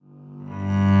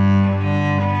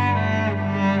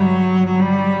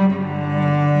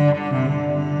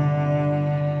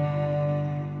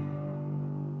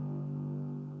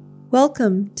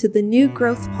Welcome to the New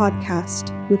Growth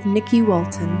Podcast with Nikki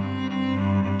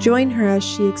Walton. Join her as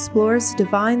she explores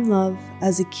divine love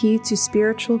as a key to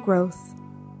spiritual growth,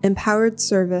 empowered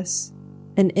service,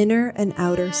 and inner and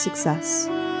outer success.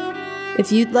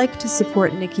 If you'd like to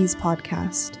support Nikki's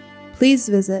podcast, please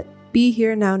visit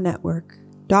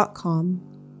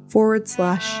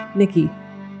BeHereNowNetwork.com/Nikki.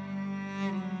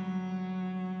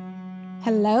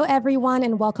 Hello, everyone,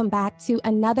 and welcome back to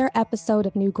another episode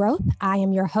of New Growth. I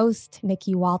am your host,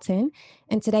 Nikki Walton,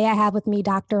 and today I have with me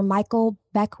Dr. Michael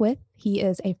Beckwith. He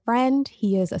is a friend,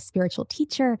 he is a spiritual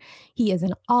teacher, he is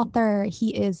an author,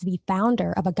 he is the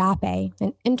founder of Agape,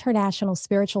 an international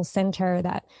spiritual center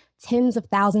that tens of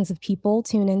thousands of people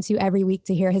tune into every week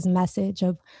to hear his message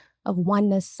of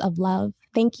oneness, of love.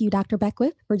 Thank you, Dr.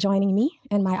 Beckwith, for joining me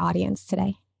and my audience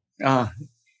today.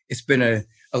 It's been a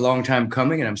long time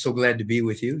coming, and I'm so glad to be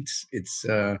with you. It's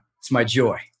my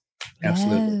joy.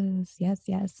 Absolutely.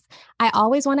 Yes. I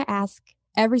always want to ask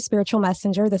every spiritual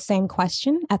messenger the same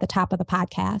question at the top of the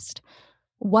podcast.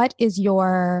 What is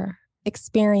your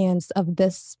experience of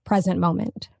this present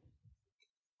moment?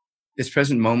 This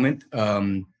present moment,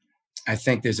 I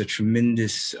think there's a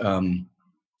tremendous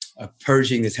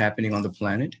purging that's happening on the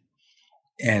planet,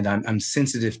 and I'm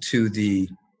sensitive to the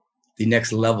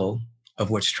next level of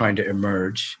what's trying to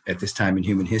emerge at this time in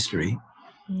human history.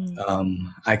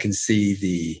 I can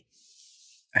see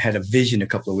I had a vision a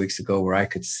couple of weeks ago where I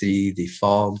could see the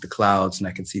fog, the clouds, and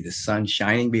I can see the sun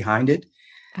shining behind it.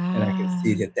 And I can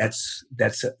see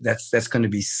that's going to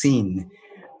be seen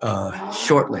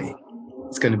shortly.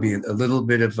 It's going to be a little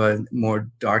bit of a more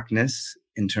darkness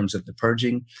in terms of the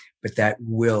purging, but the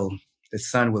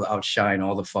sun will outshine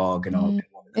all the fog and all.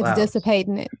 It's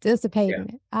dissipating it.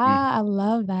 I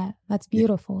love that. That's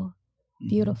beautiful. Yeah.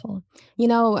 Beautiful. You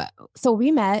know, so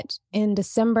we met in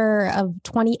December of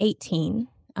 2018.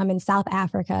 I'm in South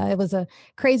Africa. It was a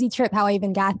crazy trip how I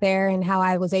even got there and how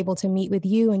I was able to meet with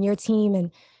you and your team.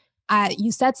 And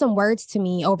you said some words to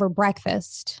me over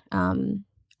breakfast.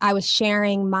 I was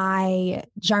sharing my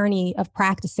journey of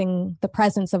practicing the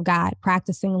presence of God,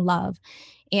 practicing love.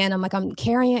 And I'm like, I'm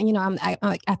carrying,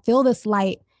 I feel this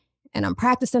light. And I'm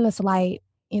practicing this light,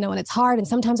 and it's hard. And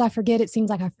sometimes I forget. It seems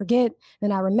like I forget.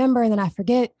 Then I remember, and then I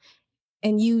forget.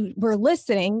 And you were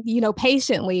listening,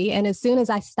 patiently. And as soon as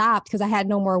I stopped, because I had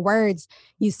no more words,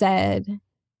 you said,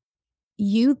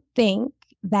 you think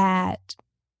that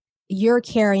you're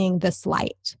carrying this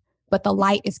light, but the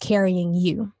light is carrying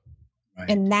you. Right.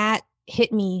 And that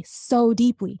hit me so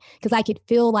deeply because I could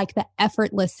feel like the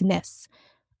effortlessness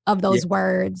of those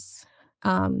words.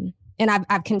 And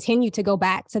I've continued to go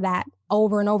back to that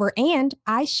over and over. And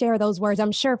I share those words.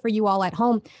 I'm sure for you all at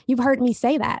home, you've heard me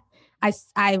say that.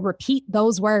 I repeat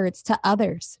those words to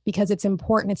others because it's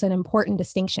important. It's an important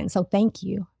distinction. So thank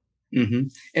you. Mm-hmm.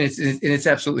 And it's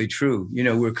absolutely true.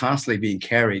 We're constantly being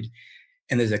carried,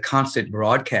 and there's a constant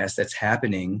broadcast that's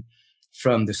happening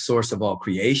from the source of all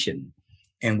creation.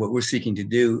 And what we're seeking to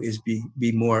do is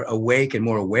be more awake and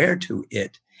more aware to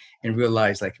it and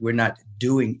realize like we're not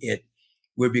doing it.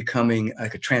 We're becoming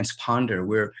like a transponder.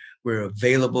 We're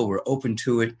available. We're open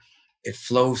to it. It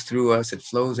flows through us. It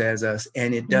flows as us,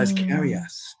 and it does carry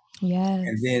us. Yes.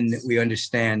 And then we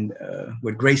understand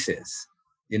what grace is.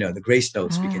 The grace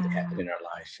notes begin to happen in our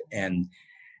life, and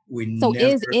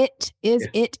is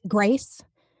it grace?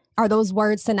 Are those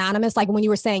words synonymous? Like when you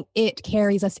were saying it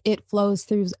carries us, it flows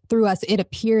through us, it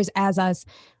appears as us.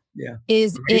 Yeah.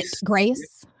 Is it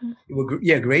grace? Well,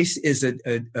 grace is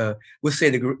we'll say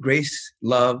the grace,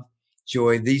 love,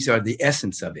 joy. These are the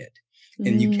essence of it.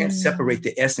 And you can't separate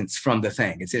the essence from the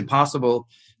thing. It's impossible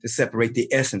to separate the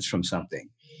essence from something.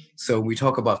 So we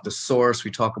talk about the source.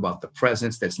 We talk about the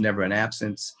presence that's never an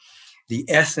absence. The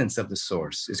essence of the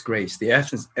source is grace. The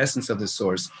essence of the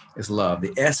source is love.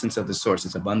 The essence of the source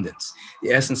is abundance.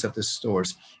 The essence of the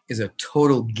source is a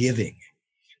total giving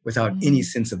without any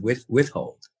sense of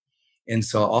withhold. And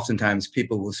so oftentimes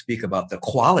people will speak about the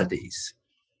qualities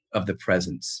of the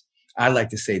presence. I like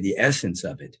to say the essence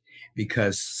of it,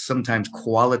 because sometimes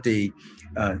quality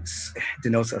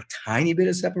denotes a tiny bit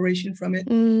of separation from it,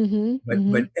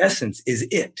 but essence is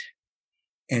it.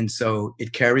 And so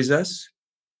it carries us.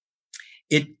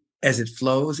 As it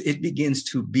flows, it begins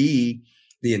to be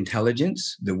the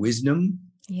intelligence, the wisdom,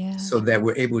 so that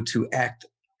we're able to act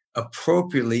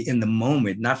appropriately in the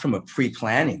moment, not from a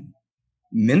pre-planning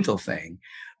mental thing,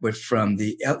 but from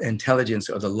the intelligence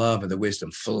or the love or the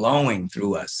wisdom flowing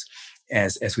through us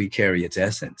as we carry its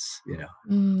essence,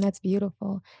 That's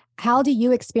beautiful. How do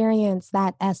you experience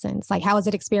that essence? Like, how is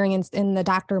it experienced in the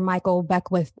Dr. Michael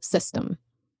Beckwith system?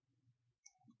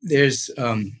 There's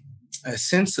a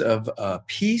sense of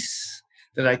peace,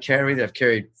 that I carry, that I've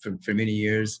carried for many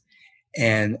years,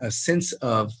 and a sense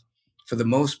of, for the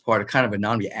most part, a kind of a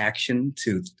non-reaction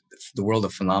to the world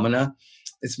of phenomena.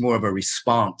 It's more of a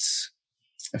response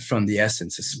from the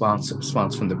essence, a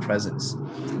response from the presence.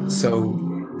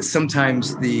 So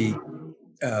sometimes the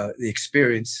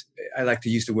experience, I like to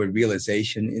use the word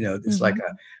realization. It's like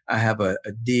I have a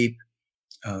deep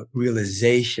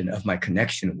realization of my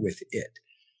connection with it.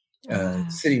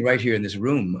 Sitting right here in this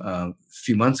room a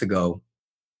few months ago,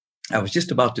 I was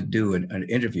just about to do an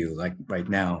interview like right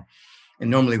now. And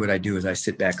normally what I do is I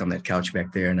sit back on that couch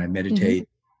back there and I meditate.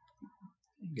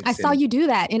 I saw you do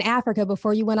that in Africa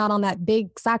before you went out on that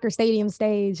big soccer stadium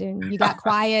stage and you got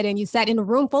quiet and you sat in a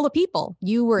room full of people.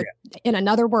 You were in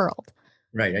another world.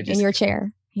 Right. In your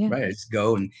chair. Yeah. Right. I just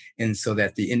go. And so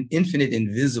that the infinite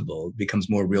invisible becomes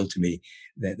more real to me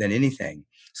than anything.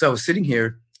 So I was sitting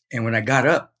here, and when I got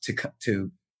up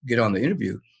to get on the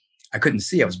interview, I couldn't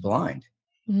see. I was blind.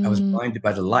 I was blinded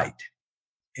by the light.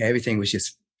 Everything was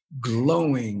just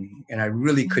glowing, and I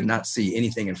really could not see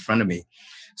anything in front of me.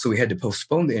 So we had to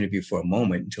postpone the interview for a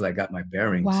moment until I got my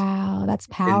bearings. Wow, that's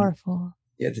powerful.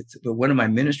 But one of my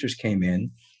ministers came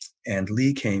in, and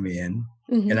Lee came in,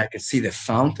 and I could see the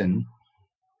fountain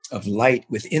of light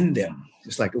within them.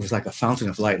 It was like a fountain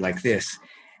of light like this.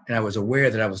 And I was aware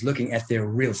that I was looking at their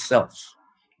real self,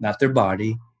 not their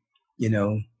body,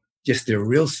 just their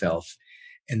real self.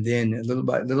 And then little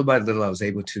by little, I was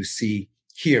able to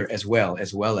hear as well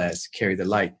as carry the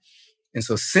light. And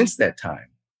so since that time,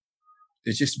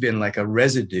 there's just been like a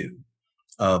residue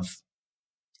of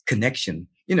connection,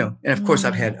 and of course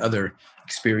I've had other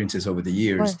experiences over the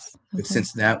years, but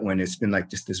since that one, it's been like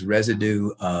just this residue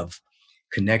of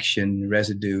connection,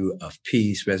 residue of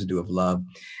peace, residue of love.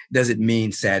 Does it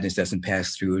mean sadness doesn't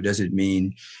pass through? Does it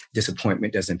mean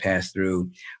disappointment doesn't pass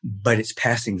through? But it's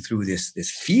passing through this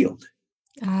field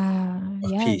of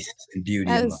peace and beauty.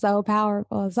 That is so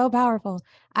powerful. So powerful.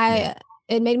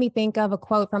 It made me think of a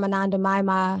quote from Ananda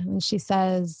Maima, and she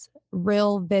says,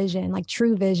 real vision, like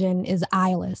true vision, is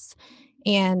eyeless.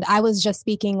 And I was just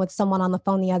speaking with someone on the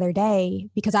phone the other day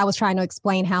because I was trying to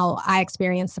explain how I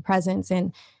experience the presence.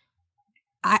 And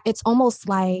it's almost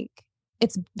like,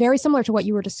 it's very similar to what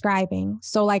you were describing.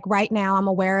 So like right now, I'm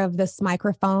aware of this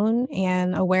microphone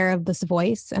and aware of this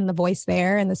voice and the voice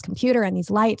there and this computer and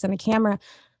these lights and a camera.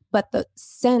 But the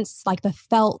sense, like the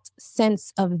felt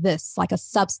sense of this, like a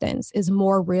substance, is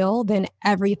more real than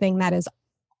everything that is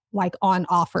like on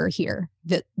offer here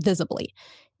visibly.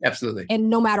 Absolutely. And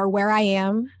no matter where I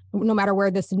am, no matter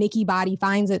where this Nikki body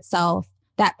finds itself,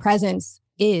 that presence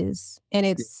is, and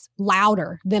it's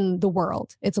louder than the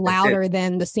world. It's louder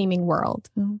than the seeming world.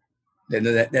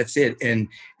 That's it. And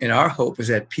our hope is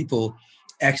that people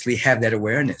actually have that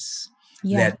awareness.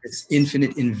 That this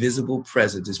infinite, invisible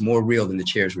presence is more real than the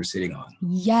chairs we're sitting on.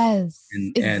 Yes,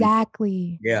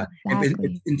 exactly.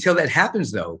 And until that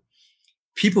happens, though,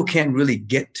 people can't really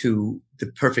get to the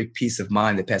perfect peace of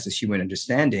mind that passes human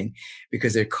understanding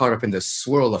because they're caught up in the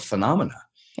swirl of phenomena.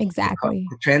 Exactly.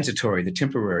 The transitory, the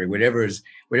temporary, whatever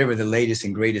the latest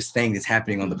and greatest thing that's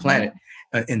happening on the planet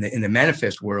in the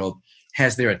manifest world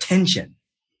has their attention.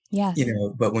 Yes.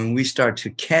 But when we start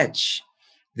to catch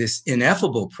this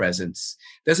ineffable presence,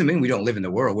 doesn't mean we don't live in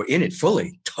the world. We're in it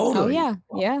fully, totally. Oh,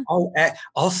 yeah.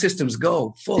 All systems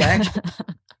go, full action.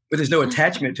 But there's no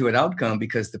attachment to an outcome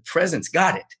because the presence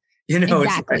got it.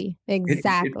 Exactly.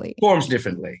 It forms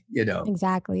differently,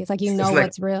 Exactly. It's like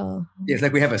what's real. It's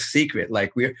like we have a secret.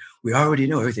 Like we already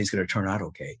know everything's going to turn out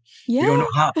okay. Yeah. We don't know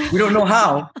how. We don't know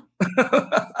how.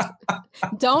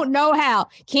 Don't know how.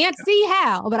 Can't see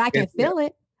how, but I can feel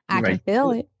it. I can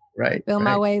feel it. Right. Feel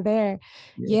my way there.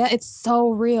 Yeah, it's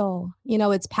so real.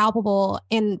 It's palpable.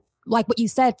 And like what you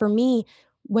said, for me,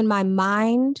 when my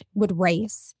mind would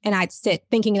race and I'd sit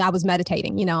thinking I was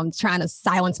meditating, I'm trying to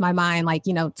silence my mind like,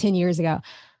 10 years ago.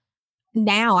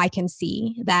 Now I can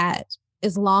see that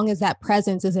as long as that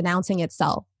presence is announcing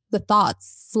itself, the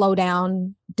thoughts slow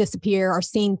down, disappear, or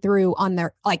seen through on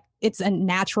their, like, it's a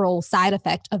natural side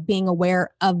effect of being aware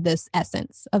of this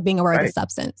essence, of being aware of the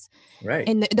substance. Right.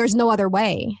 And there's no other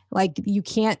way. Like, you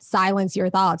can't silence your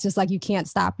thoughts, just like you can't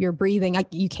stop your breathing. Like,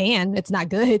 you can, it's not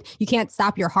good. You can't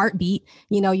stop your heartbeat.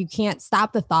 You can't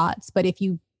stop the thoughts. But if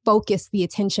you focus the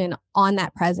attention on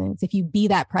that presence, if you be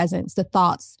that presence, the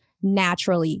thoughts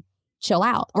naturally chill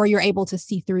out, or you're able to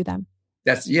see through them.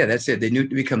 That's it. They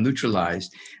become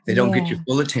neutralized. They don't get your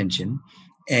full attention,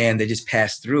 and they just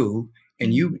pass through.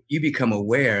 And you become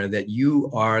aware that you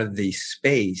are the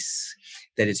space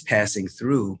that it's passing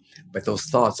through, but those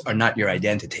thoughts are not your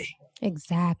identity.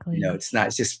 Exactly. It's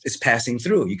not. It's passing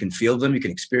through. You can feel them. You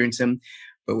can experience them.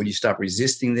 But when you stop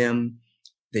resisting them,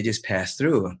 they just pass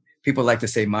through. People like to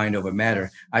say mind over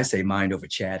matter. I say mind over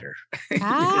chatter.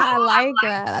 I like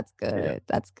that. That's good. Yeah.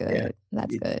 That's good. Yeah.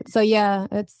 That's good. So yeah,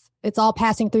 it's all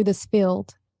passing through this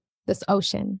field, this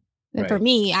ocean. And for Right.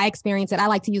 me, I experience it. I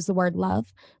like to use the word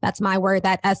love. That's my word,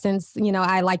 that essence,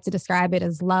 I like to describe it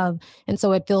as love. And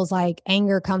so it feels like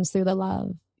anger comes through the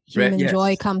love. Human Yes.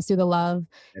 joy comes through the love.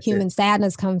 That's Human it.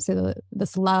 sadness comes through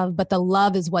this love. But the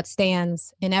love is what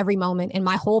stands in every moment. In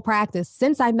my whole practice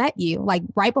since I met you, like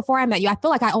right before I met you, I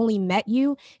feel like I only met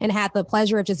you and had the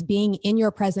pleasure of just being in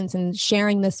your presence and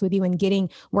sharing this with you and getting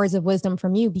words of wisdom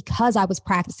from you because I was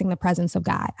practicing the presence of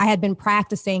God. I had been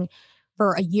practicing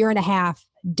for a year and a half,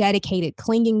 dedicated,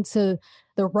 clinging to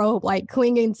the rope, like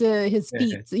clinging to his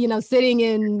feet, sitting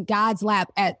in God's lap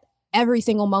at every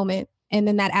single moment. And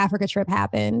then that Africa trip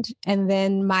happened. And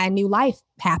then my new life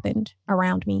happened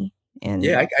around me. And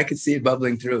yeah, I could see it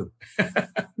bubbling through.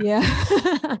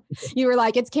 Yeah. You were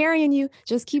like, it's carrying you.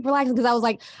 Just keep relaxing. Because I was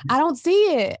like, I don't see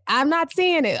it. I'm not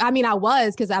seeing it. I mean, I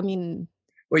was, because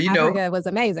well, Africa was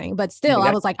amazing. But still,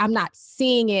 I was like, I'm not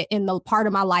seeing it in the part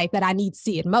of my life that I need to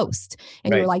see it most.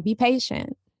 And you were like, be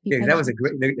patient. That was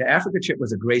the Africa trip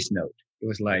was a grace note. It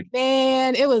was like,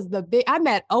 man, it was I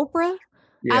met Oprah.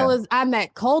 Yeah. I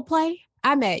met Coldplay.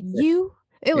 I met you.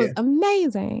 It was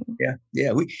amazing. Yeah.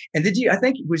 Yeah. I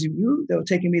think it was you that were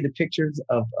taking me the pictures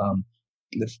of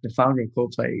the founder of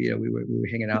Coldplay. We were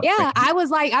hanging out. Yeah. I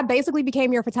was like, I basically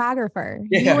became your photographer.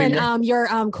 Yeah, you and your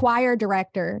choir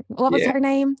director. What was her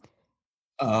name?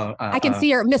 I can see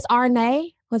her, Miss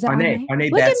Arnay. Was it Arnay?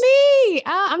 Look at me.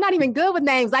 I'm not even good with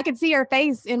names. I could see her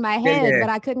face in my head, but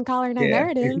I couldn't call her name. There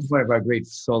it is. She's one of our great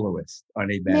soloists,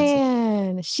 Arnay Batson.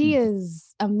 Man, she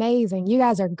is amazing. You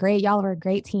guys are great. Y'all are a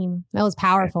great team. That was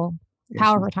powerful.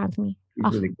 Powerful time for me.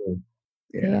 She's really good.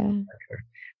 Yeah.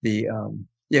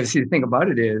 See, the thing about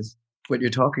it is, what you're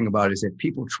talking about is that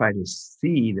people try to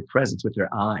see the presence with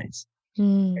their eyes.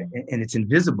 And it's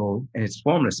invisible and it's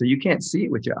formless. So you can't see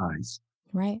it with your eyes.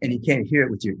 Right. And you can't hear it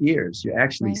with your ears. You're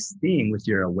actually seeing with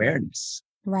your awareness.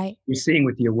 Right. You're seeing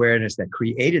with the awareness that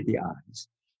created the eyes.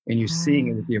 And you're seeing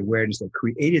it with the awareness that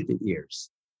created the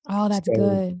ears. Oh, that's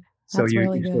good. That's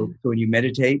really good. So when you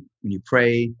meditate, when you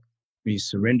pray, when you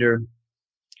surrender,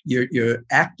 you're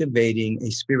activating a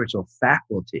spiritual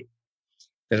faculty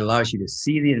that allows you to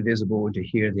see the invisible and to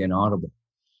hear the inaudible.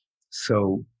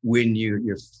 So when you're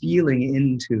feeling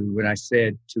into, when I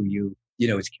said to you,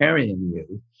 it's carrying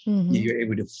you, you're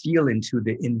able to feel into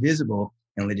the invisible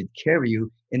and let it carry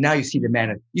you. And now you see the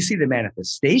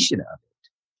manifestation of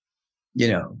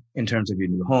it, in terms of your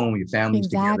new home, your families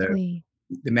together,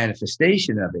 the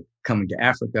manifestation of it coming to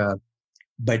Africa,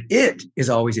 but it is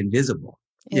always invisible.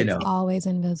 It's always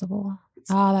invisible.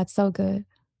 Oh, that's so good.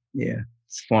 Yeah.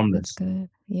 It's formless. That's good.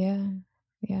 Yeah.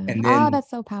 Yeah. And then, that's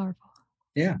so powerful.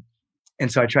 Yeah.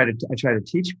 And so I try to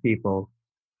teach people,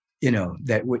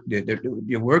 that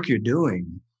your work you're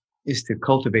doing is to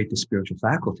cultivate the spiritual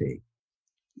faculty,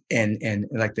 and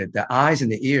like the eyes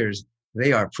and the ears,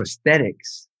 they are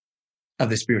prosthetics of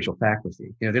the spiritual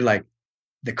faculty. They're like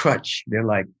the crutch. They're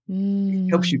like, it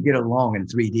helps you get along in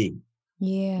 3D.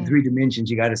 Yeah. In 3 dimensions,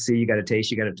 you got to see, you got to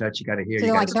taste, you got to touch, you got to hear.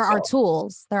 So there are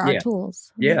tools. There are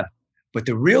tools. Yeah. But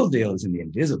the real deal is in the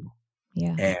invisible.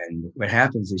 Yeah. And what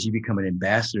happens is you become an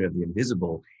ambassador of the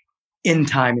invisible in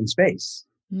time and space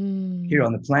here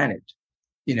on the planet.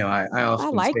 I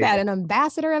often like that, an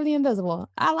ambassador of the invisible.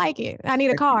 I like it. I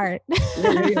need a card.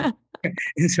 Yeah.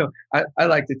 And so I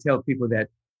like to tell people that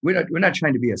we're not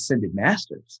trying to be ascended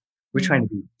masters. We're trying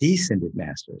to be descended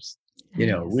masters.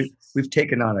 Nice. We've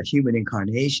taken on a human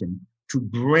incarnation to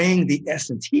bring the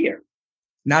essence here,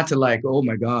 not to like, oh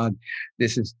my God,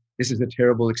 this is a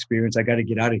terrible experience. I got to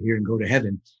get out of here and go to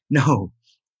heaven. No,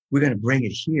 we're going to bring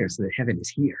it here so that heaven is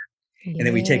here. Yeah. And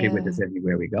then we take it with us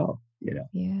everywhere we go,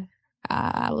 Yeah.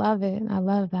 I love it. I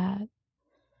love that.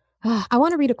 I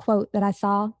want to read a quote that I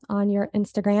saw on your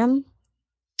Instagram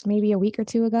maybe a week or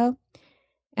two ago.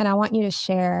 And I want you to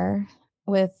share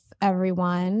with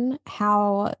everyone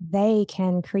how they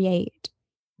can create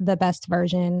the best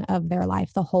version of their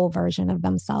life, the whole version of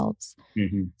themselves.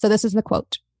 So this is the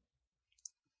quote.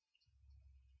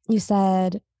 You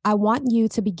said, I want you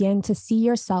to begin to see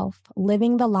yourself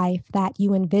living the life that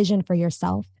you envision for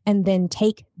yourself, and then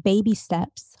take baby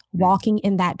steps walking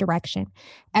in that direction.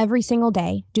 Every single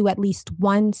day, do at least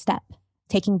one step.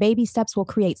 Taking baby steps will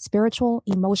create spiritual,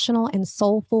 emotional, and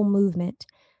soulful movement.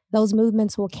 Those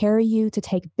movements will carry you to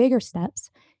take bigger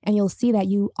steps, and you'll see that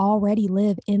you already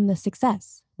live in the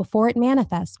success. Before it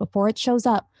manifests, before it shows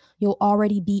up, you'll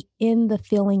already be in the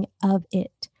feeling of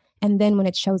it. And then when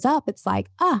it shows up, it's like,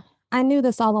 I knew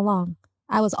this all along.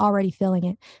 I was already feeling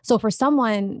it. So for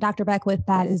someone, Dr. Beckwith,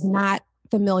 that is not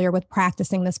familiar with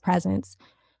practicing this presence,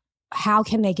 how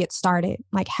can they get started?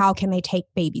 Like, how can they take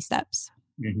baby steps?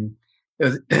 Mm-hmm.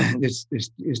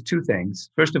 There's two things.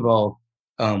 First of all,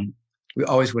 we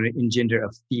always want to engender a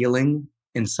feeling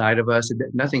inside of us.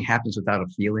 Nothing happens without a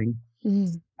feeling.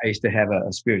 Mm-hmm. I used to have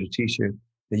a spiritual teacher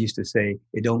that used to say,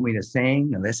 it don't mean a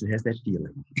thing unless it has that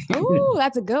feeling. Oh,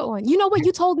 that's a good one. You know what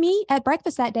you told me at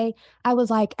breakfast that day? I was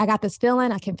like, I got this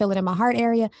feeling. I can feel it in my heart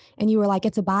area. And you were like,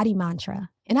 it's a body mantra.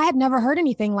 And I had never heard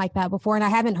anything like that before. And I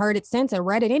haven't heard it since or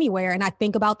read it anywhere. And I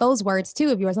think about those words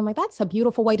too of yours. I'm like, that's a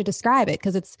beautiful way to describe it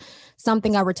because it's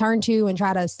something I return to and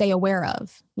try to stay aware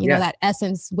of, you know, that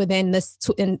essence within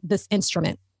this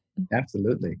instrument.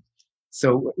 Absolutely.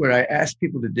 So what I ask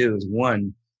people to do is,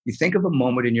 one, you think of a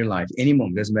moment in your life, any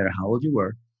moment, doesn't matter how old you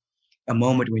were, a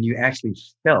moment when you actually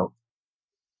felt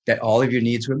that all of your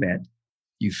needs were met.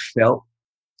 You felt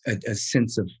a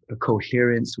sense of a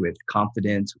coherence with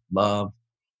confidence, with love.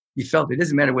 You felt it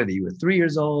doesn't matter whether you were 3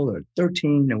 years old or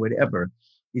 13 or whatever.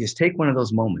 You just take one of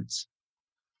those moments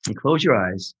and close your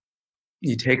eyes.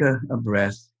 You take a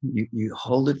breath. You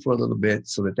hold it for a little bit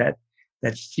so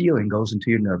that feeling goes into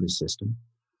your nervous system.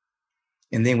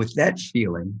 And then with that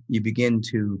feeling, you begin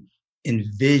to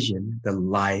envision the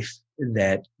life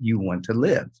that you want to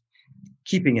live,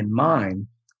 keeping in mind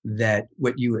that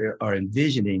what you are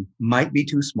envisioning might be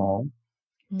too small.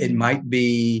 Mm-hmm. It might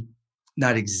be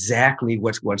not exactly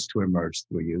what wants to emerge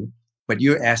through you, but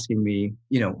you're asking me,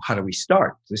 how do we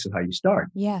start? This is how you start.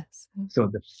 Yes. So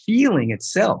the feeling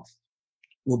itself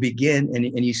will begin,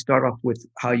 and you start off with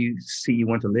how you see you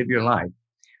want to live your life.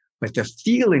 But the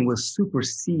feeling will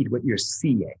supersede what you're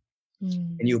seeing.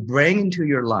 Mm. And you'll bring into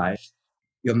your life,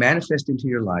 you'll manifest into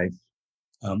your life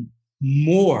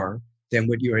more than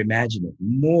what you're imagining,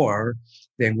 more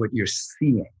than what you're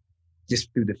seeing,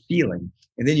 just through the feeling.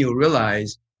 And then you'll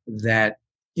realize that,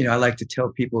 I like to tell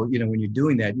people, when you're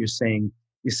doing that, you're saying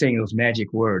those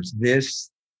magic words,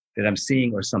 this that I'm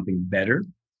seeing or something better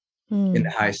in the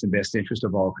highest and best interest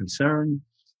of all concerned.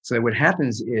 So that what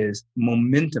happens is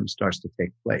momentum starts to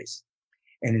take place.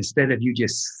 And instead of you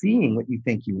just seeing what you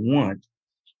think you want,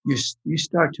 you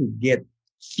start to get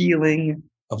feeling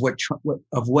of what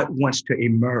wants to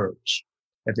emerge,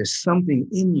 that there's something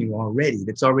in you already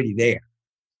that's already there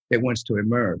that wants to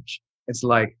emerge. It's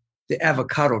like the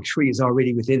avocado tree is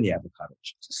already within the avocado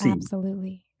seed.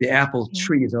 Absolutely. The apple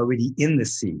tree is already in the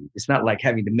seed. It's not like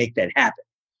having to make that happen.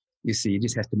 You see, it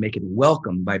just has to make it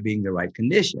welcome by being the right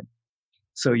condition.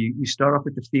 So you start off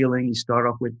with the feeling, you start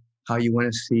off with how you want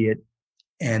to see it.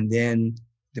 And then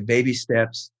the baby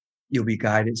steps, you'll be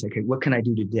guided. Say, okay, what can I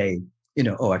do today?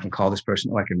 I can call this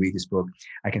person. I can read this book.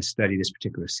 I can study this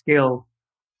particular skill.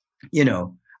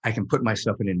 I can put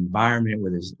myself in an environment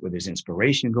where there's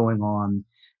inspiration going on.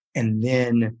 And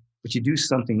then, but you do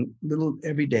something little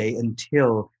every day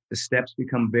until the steps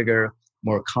become bigger,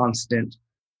 more constant.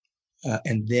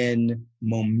 And then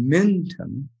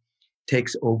momentum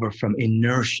takes over from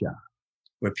inertia,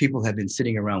 where people have been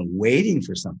sitting around waiting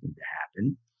for something to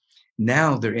happen.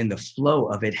 Now they're in the flow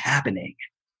of it happening.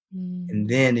 And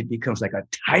then it becomes like a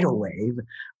tidal wave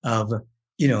of,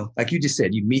 like you just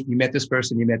said, you met this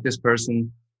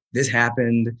person, this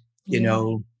happened,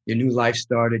 your new life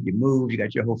started, you moved, you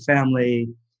got your whole family,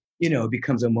 it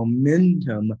becomes a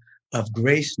momentum of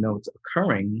grace notes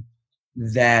occurring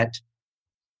that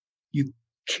you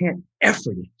can't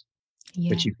effort it,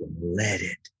 but you can let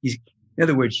it. In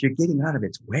other words, you're getting out of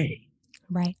its way.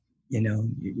 Right. You're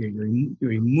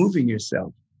removing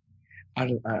yourself out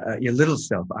of your little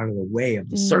self out of the way of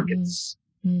the circuits.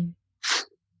 Mm-hmm.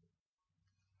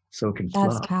 So it can flow.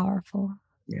 That's powerful.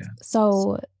 Yeah.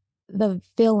 So the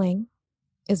feeling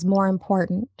is more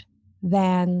important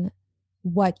than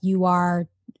what you are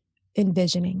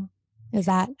envisioning. Is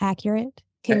that accurate?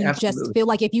 Can you Absolutely. just feel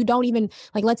like if you don't even,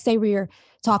 like, let's say we're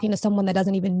talking to someone that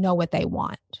doesn't even know what they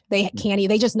want. They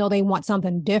just know they want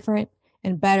something different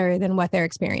and better than what they're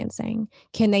experiencing.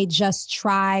 Can they just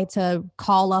try to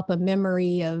call up a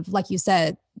memory of, like you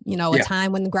said, a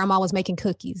time when the grandma was making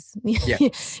cookies,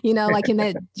 like, can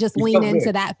they just lean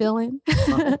into that feeling?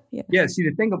 Yeah. See,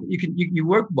 the thing, you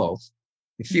work both.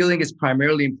 The feeling is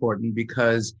primarily important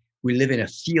because we live in a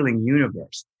feeling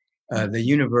universe. The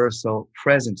universal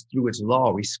presence through its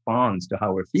law responds to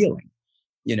how we're feeling,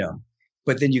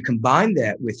 but then you combine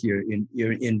that with your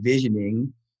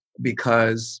envisioning,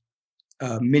 because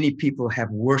many people have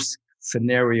worse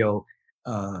scenario.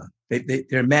 Their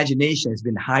imagination has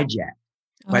been hijacked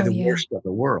by the worst of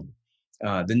the world,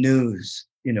 the news,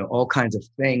 all kinds of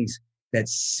things that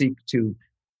seek to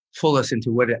pull us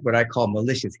into what I call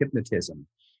malicious hypnotism,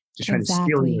 Just trying to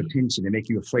steal your attention and make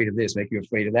you afraid of this, make you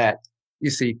afraid of that. You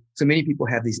see, so many people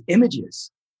have these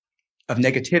images of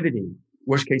negativity,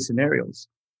 worst case scenarios.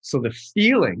 So the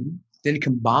feeling then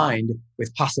combined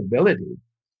with possibility,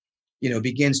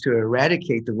 begins to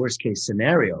eradicate the worst case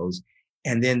scenarios.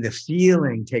 And then the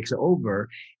feeling takes over,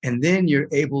 and then you're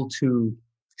able to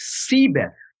see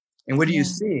better. And what are you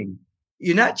seeing?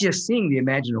 You're not just seeing the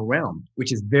imaginal realm,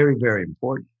 which is very, very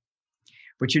important,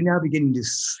 but you're now beginning to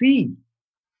see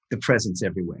the presence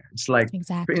everywhere. It's like,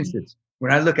 for instance,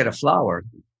 when I look at a flower,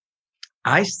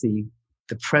 I see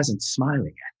the presence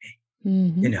smiling at me.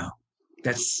 Mm-hmm.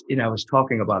 That's, I was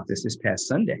talking about this past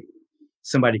Sunday.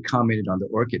 Somebody commented on the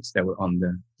orchids that were on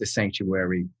the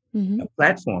sanctuary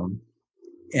platform,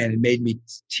 and it made me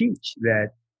teach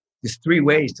that there's 3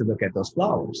 ways to look at those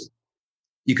flowers.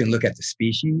 You can look at the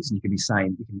species, and you can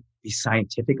be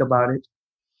scientific about it.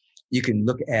 You can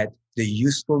look at the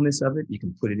usefulness of it. You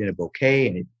can put it in a bouquet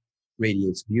and it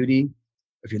radiates beauty.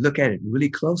 If you look at it really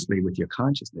closely with your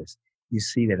consciousness, you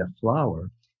see that a flower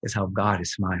is how God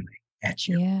is smiling at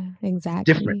you. Yeah,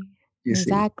 exactly. Different.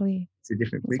 Exactly. It's a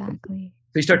different frequency. Exactly.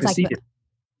 So you start to see it.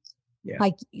 Yeah.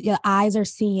 Like your eyes are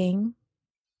seeing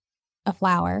a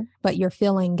flower, but you're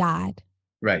feeling God.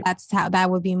 Right. That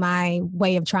would be my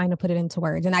way of trying to put it into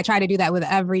words. And I try to do that with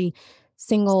every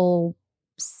single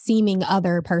seeming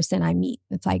other person I meet.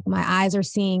 It's like my eyes are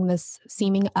seeing this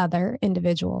seeming other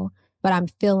individual, but I'm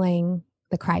feeling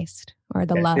the Christ or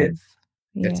the love.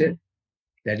 That's it.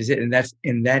 That is it. And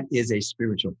that is a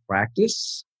spiritual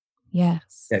practice.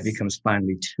 Yes. That becomes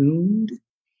finely tuned.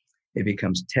 It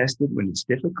becomes tested when it's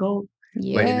difficult.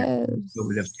 Yes. But in a little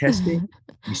bit of testing,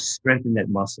 you strengthen that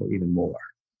muscle even more.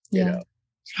 Yeah.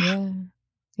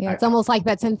 Yeah. It's almost like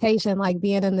that temptation, like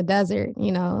being in the desert.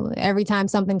 Every time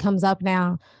something comes up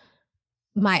now,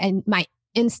 my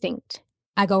instinct,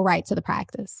 I go right to the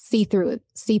practice. See through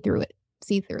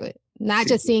it. Not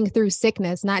just seeing through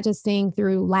sickness, not just seeing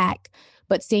through lack,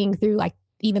 but seeing through like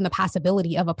even the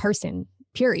possibility of a person,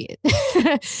 period.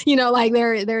 Like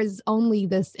there's only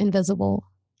this invisible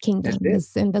kingdom,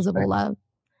 this invisible love.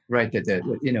 Right. That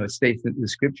it states in the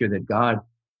scripture that God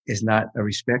is not a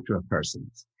respecter of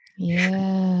persons.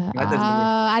 Yeah.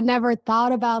 I never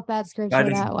thought about that scripture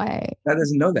that way. God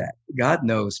doesn't know that. God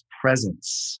knows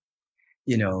presence,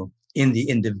 in the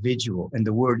individual. And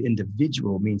the word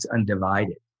individual means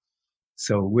undivided.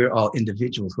 So we're all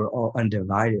individuals. We're all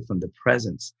undivided from the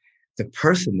presence. The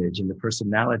personage and the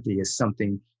personality is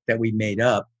something that we made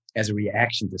up as a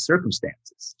reaction to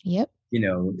circumstances. Yep.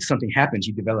 If something happens,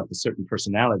 you develop a certain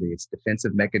personality. It's a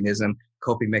defensive mechanism,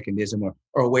 coping mechanism, or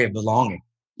a way of belonging,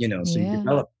 so you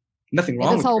develop. Nothing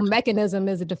wrong. This whole mechanism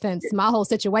is a defense. My whole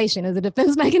situation is a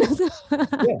defense mechanism.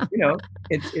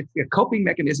 It's a coping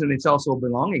mechanism. It's also a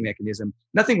belonging mechanism.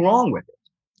 Nothing wrong with it.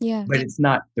 Yeah. But it's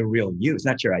not the real you. It's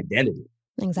not your identity.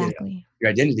 Exactly.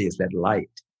 Your identity is that light,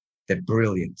 that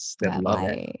brilliance, that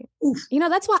love.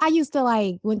 That's why I used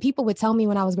to when people would tell me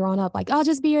when I was growing up, oh,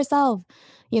 just be yourself,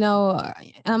 and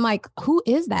I'm like, who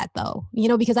is that though?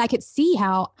 Because I could see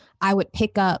how I would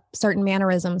pick up certain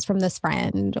mannerisms from this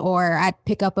friend, or I'd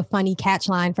pick up a funny catch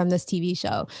line from this TV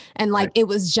show. And it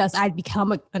was just, I'd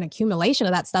become an accumulation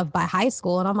of that stuff by high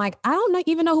school. And I'm like, I don't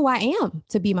even know who I am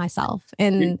to be myself.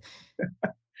 And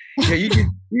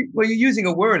you're using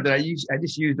a word that I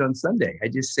just used on Sunday. I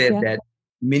just said that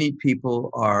many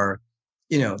people are,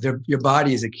 your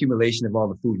body is accumulation of all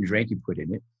the food and drink you put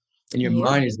in it. And your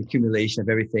mind is the accumulation of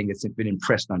everything that's been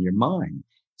impressed on your mind.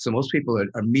 So most people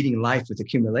are meeting life with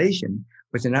accumulation,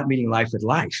 but they're not meeting life with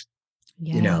life,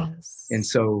 And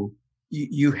so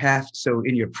you have, so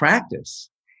in your practice,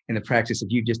 in the practice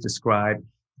that you just described,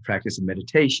 the practice of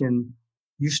meditation,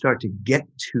 you start to get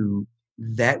to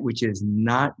that which is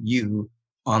not you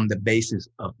on the basis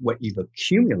of what you've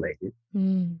accumulated.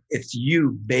 It's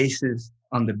you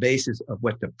on the basis of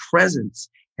what the presence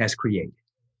has created.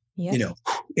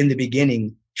 In the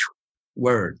beginning,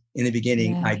 word, in the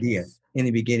beginning, idea, in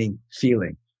the beginning,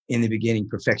 feeling, in the beginning,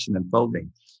 perfection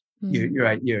unfolding.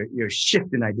 Your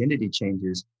shift in identity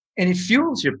changes, and it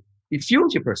fuels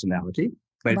your personality,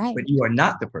 but you are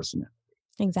not the personality.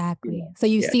 Exactly. So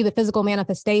you see the physical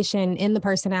manifestation in the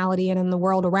personality and in the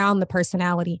world around the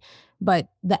personality, but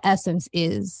the essence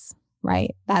is,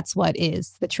 right? That's what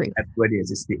is the truth. That's what it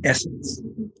is. It's the essence.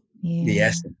 The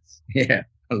essence. Yeah.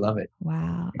 I love it.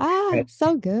 Wow.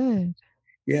 So good.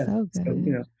 Yeah. So good.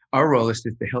 So, our role is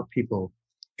to help people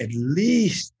at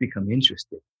least become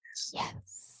interested in this.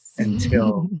 Yes.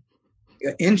 Until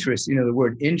interest, the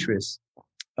word interest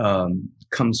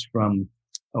comes from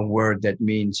a word that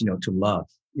means, to love,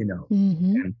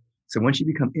 And so once you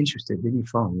become interested, then you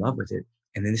fall in love with it.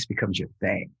 And then this becomes your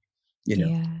thing.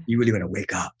 You really want to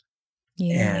wake up.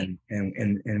 Yeah.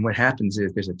 And what happens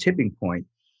is there's a tipping point.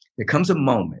 There comes a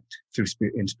moment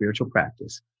in spiritual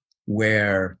practice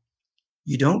where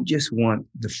you don't just want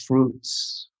the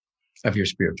fruits of your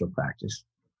spiritual practice.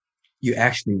 You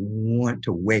actually want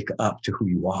to wake up to who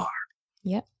you are.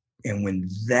 Yep. And when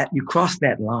you cross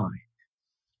that line,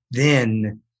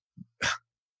 then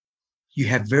you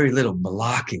have very little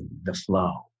blocking the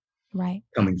flow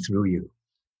coming through you.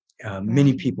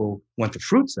 Many people want the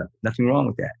fruits of it. Nothing wrong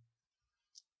with that.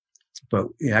 But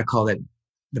I call it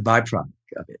the byproduct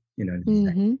of it.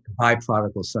 The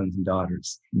byproduct sons and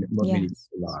daughters. Many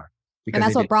people are. And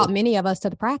that's what brought many of us to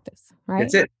the practice, right?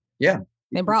 That's it. Yeah.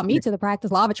 They brought me to the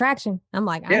practice, law of attraction. I'm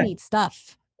like, I need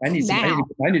stuff. I need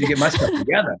to get my stuff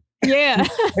together. Yeah.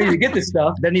 I need to get this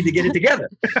stuff. I need to get it together.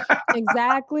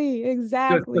 Exactly.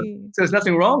 So there's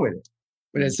nothing wrong with it.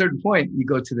 But at a certain point, you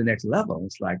go to the next level.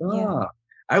 It's like,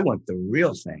 I want the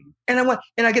real thing. And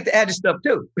I get the added stuff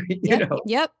too.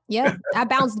 Yep. I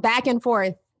bounced back and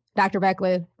forth, Dr.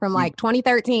 Beckwith, from like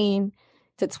 2013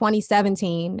 to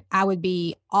 2017. I would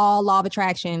be all law of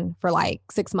attraction for like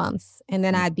 6 months. And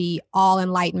then I'd be all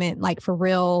enlightenment, like for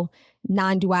real,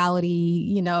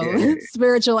 non-duality,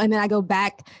 spiritual. And then I go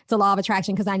back to law of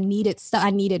attraction because I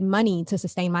needed money to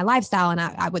sustain my lifestyle. And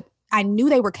I knew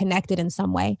they were connected in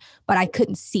some way, but I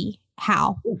couldn't see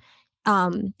how.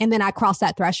 And then I crossed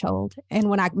that threshold. And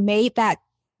when I made that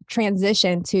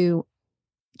transition to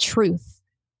truth,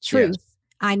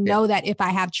 I know that if I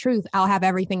have truth, I'll have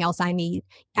everything else I need.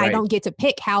 Right. I don't get to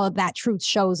pick how that truth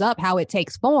shows up, how it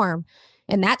takes form.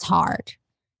 And that's hard.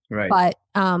 Right. But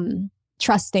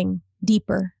trusting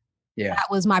deeper. Yeah.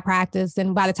 That was my practice.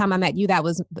 And by the time I met you, that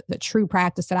was the true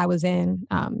practice that I was in,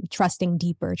 trusting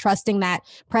deeper, trusting that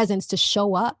presence to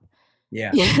show up.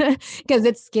 Yeah. Because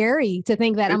it's scary to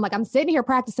think that I'm sitting here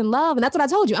practicing love. And that's what I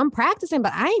told you. I'm practicing,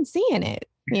 but I ain't seeing it,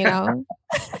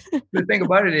 The thing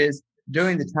about it is,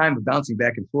 during the time of bouncing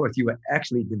back and forth, you were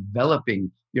actually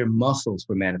developing your muscles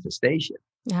for manifestation.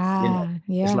 Yeah.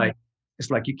 It's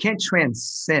like you can't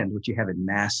transcend what you haven't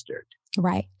mastered.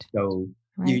 Right. So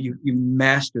you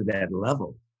master that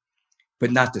level,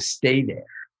 but not to stay there,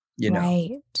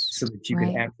 Right. so that you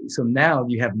can actually, so now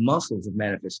you have muscles of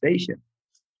manifestation.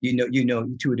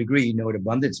 To a degree, you know what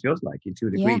abundance feels like. And to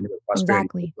a degree, you know what prosperity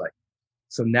feels like.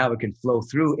 So now it can flow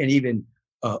through and even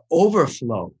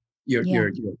overflow your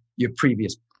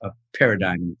previous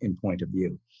paradigm and point of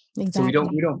view. Exactly. So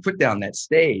we don't put down that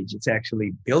stage. It's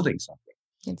actually building something.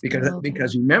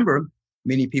 Because remember,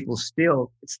 many people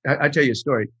still. I tell you a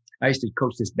story. I used to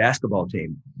coach this basketball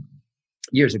team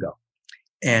years ago,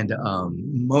 and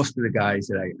most of the guys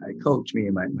that I coached, me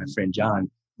and my friend John,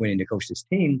 went in to coach this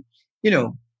team. They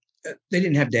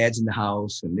didn't have dads in the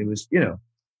house, and it was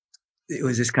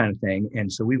this kind of thing.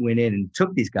 And so we went in and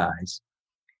took these guys.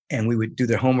 And we would do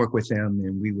their homework with them,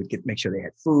 and we would make sure they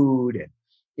had food, and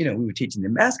we were teaching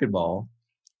them basketball.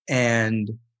 And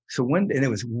so there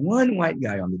was one white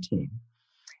guy on the team,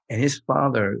 and his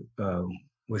father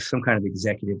was some kind of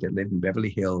executive that lived in Beverly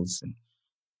Hills, and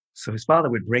so his father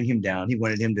would bring him down. He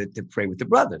wanted him to pray with the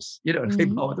brothers, to play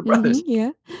ball with the brothers.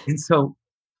 Yeah. And so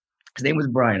his name was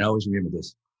Brian. I always remember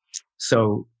this.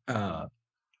 So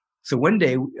one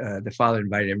day the father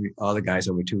invited all the guys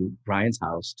over to Brian's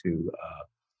house to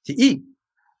eat.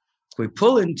 So we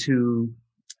pull into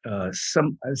I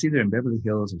was either in Beverly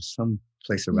Hills or some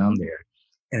place around there.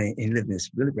 And he lived in this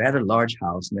really rather large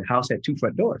house. And the house had 2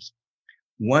 front doors.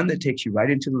 One that takes you right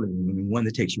into the living room and one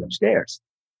that takes you upstairs.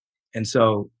 And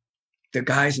so the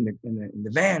guys in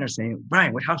the van are saying,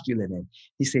 Brian, what house do you live in?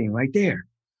 He's saying, right there.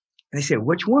 And they said,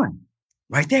 which one?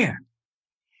 Right there.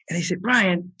 And they said,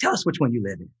 Brian, tell us which one you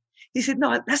live in. He said,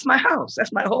 no, that's my house.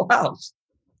 That's my whole house.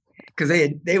 Because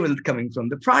they were coming from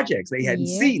the projects. They hadn't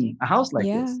seen a house like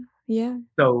this. Yeah.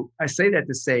 So I say that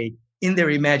to say, in their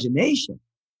imagination,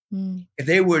 if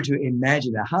they were to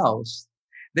imagine a house,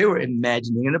 they were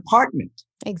imagining an apartment.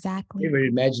 Exactly. They were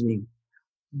imagining,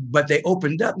 but they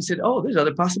opened up and said, oh, there's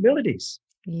other possibilities.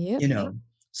 Yep.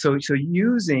 So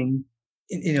using,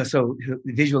 so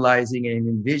visualizing and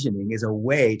envisioning is a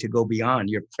way to go beyond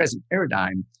your present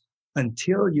paradigm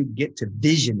until you get to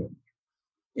visioning.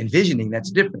 Envisioning,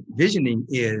 that's different. Visioning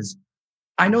is,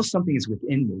 I know something is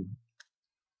within me.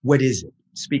 What is it?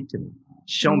 Speak to me.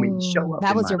 Show me. Show up.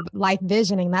 That was your life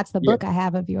visioning. That's the book I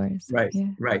have of yours. Right. Yeah.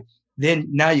 Right. Then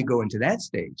now you go into that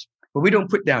stage. But we don't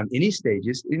put down any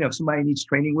stages. If somebody needs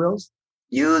training wheels,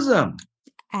 use them.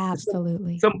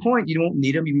 Absolutely. At some point, you don't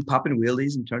need them. You be popping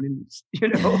wheelies and turning,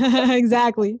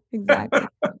 Exactly. But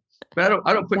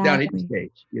I don't put down any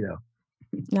stage,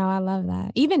 No, I love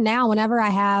that. Even now, whenever I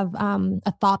have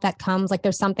a thought that comes, like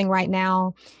there's something right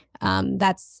now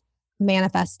that's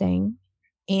manifesting.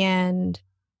 And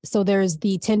so there's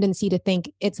the tendency to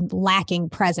think it's lacking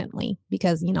presently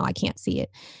because, I can't see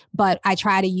it. But I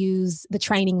try to use the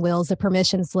training wheels, the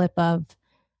permission slip of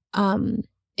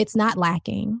it's not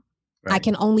lacking. Right. I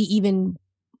can only even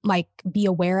be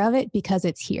aware of it because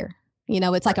it's here.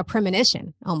 It's like a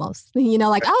premonition almost,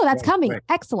 oh, that's coming. Right.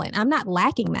 Excellent. I'm not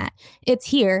lacking that. It's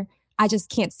here. I just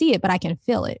can't see it, but I can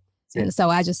feel it. And so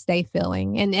I just stay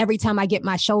feeling. And every time I get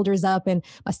my shoulders up and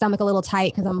my stomach a little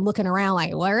tight because I'm looking around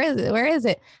like, where is it? Where is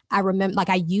it? I remember,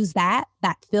 I use that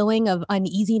feeling of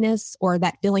uneasiness or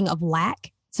that feeling of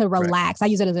lack to relax. Right.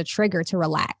 I use it as a trigger to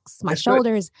relax my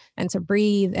shoulders and to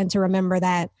breathe and to remember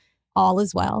that all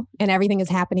is well and everything is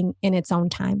happening in its own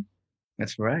time.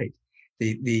 That's right.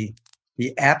 The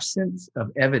absence of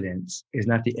evidence is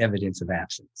not the evidence of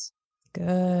absence.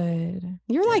 Good.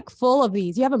 You're full of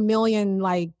these. You have a million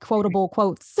quotable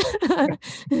quotes,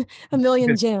 a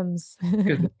million gems.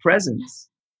 Because the presence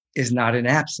is not an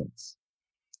absence.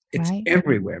 It's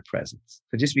everywhere presence.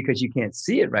 So just because you can't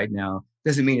see it right now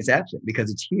doesn't mean it's absent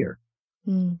because it's here.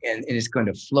 And it's going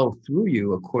to flow through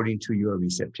you according to your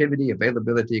receptivity,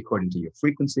 availability, according to your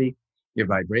frequency, your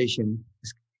vibration,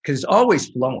 because it's always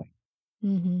flowing.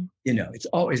 Mm-hmm. It's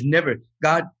always never,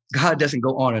 God doesn't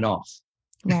go on and off.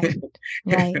 Right.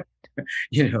 Right.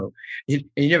 You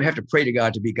never have to pray to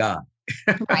God to be God.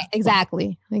 Right.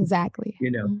 Exactly.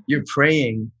 You're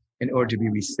praying in order to be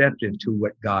receptive to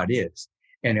what God is.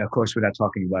 And of course, we're not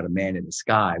talking about a man in the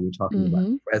sky. We're talking about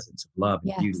the presence of love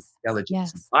and beauty,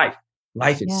 intelligence, and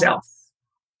life itself.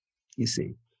 You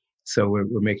see, so we're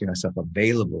making ourselves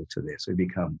available to this. We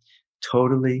become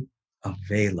totally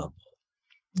available.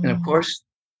 And of course,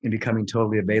 in becoming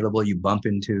totally available, you bump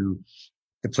into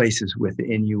the places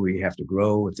within you where you have to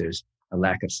grow. If there's a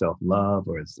lack of self-love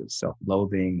or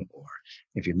self-loathing, or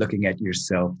if you're looking at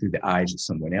yourself through the eyes of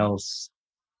someone else,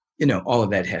 all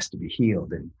of that has to be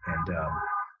healed and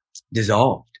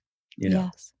dissolved,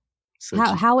 Yes. So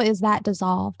how is that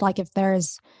dissolved? If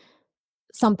there's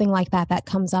something like that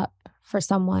comes up for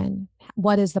someone,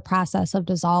 what is the process of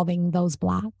dissolving those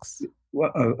blocks?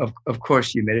 Well, of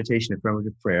course, your meditation,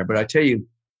 affirmative prayer. But I tell you,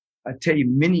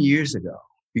 many years ago,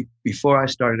 before I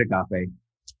started Agape,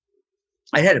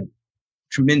 I had a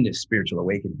tremendous spiritual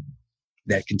awakening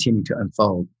that continued to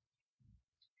unfold.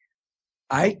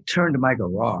 I turned my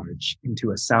garage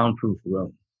into a soundproof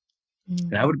room.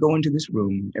 And I would go into this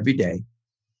room every day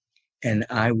and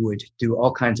I would do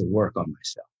all kinds of work on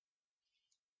myself.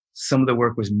 Some of the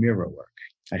work was mirror work.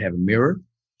 I'd have a mirror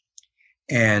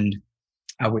and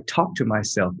I would talk to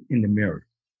myself in the mirror.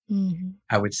 Mm-hmm.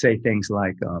 I would say things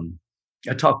like,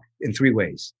 I talk in three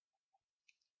ways.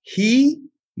 He,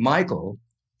 Michael,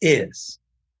 is.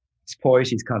 He's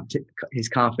poised, he's confident,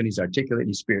 he's articulate,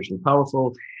 he's spiritually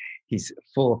powerful, he's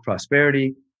full of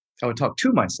prosperity. I would talk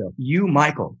to myself. You,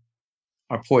 Michael,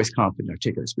 are poised, confident,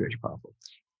 articulate, spiritually powerful.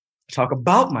 I talk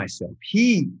about myself.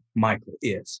 He, Michael,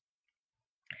 is.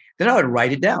 Then I would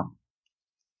write it down.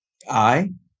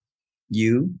 I,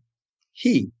 you,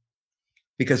 he.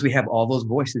 Because we have all those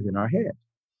voices in our head.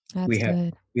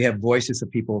 We have voices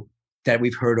of people that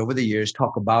we've heard over the years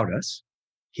talk about us.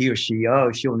 He or she,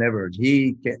 oh, she'll never,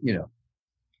 he can't,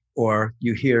 or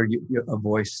you hear a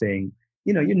voice saying,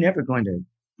 you're never going to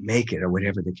make it, or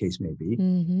whatever the case may be.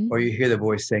 Mm-hmm. Or you hear the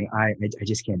voice saying, I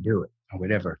just can't do it, or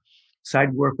whatever. So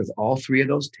I'd work with all three of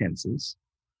those tenses,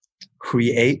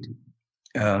 create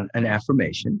an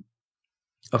affirmation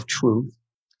of truth,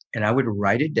 and I would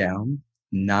write it down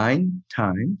 9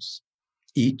 times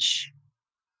each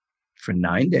for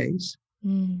 9 days.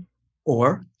 Mm.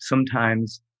 Or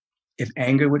sometimes if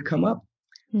anger would come up,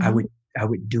 I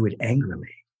would do it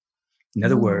angrily. In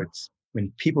other words,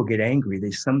 when people get angry,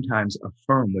 they sometimes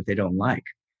affirm what they don't like.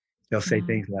 They'll say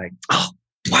things like, oh,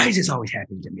 why is this always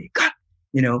happening to me? God,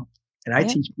 and I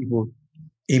teach people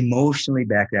emotionally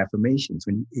backed affirmations.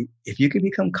 If you can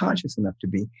become conscious enough to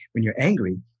be, when you're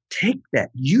angry, take that,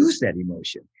 use that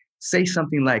emotion. Say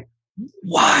something like,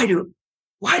 why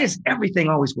does everything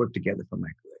always work together for my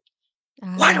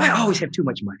good? Why do I always have too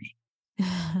much money?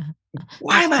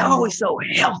 Why am I always so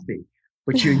healthy?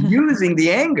 But you're using the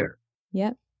anger.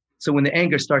 Yep. So when the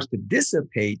anger starts to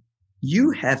dissipate,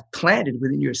 you have planted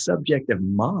within your subjective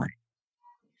mind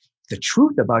the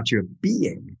truth about your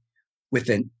being with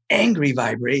an angry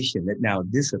vibration that now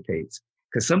dissipates.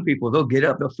 Because some people, they'll get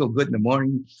up, they'll feel good in the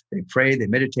morning, they pray, they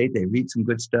meditate, they read some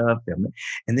good stuff,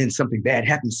 and then something bad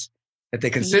happens that they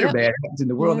consider bad happens in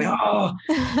the world. Yeah.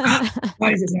 And God,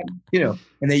 why is this happening?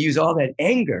 And they use all that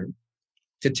anger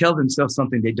to tell themselves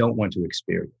something they don't want to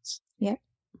experience. Yeah.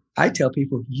 I tell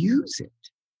people, use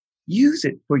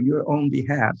it for your own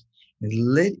behalf.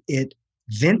 and let it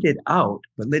vent it out,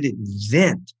 but let it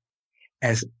vent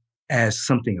as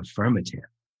something affirmative.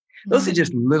 Those are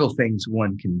just little things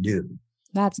one can do.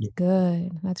 That's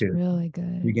good. That's really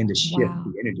good. Begin to shift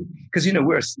the energy. Because,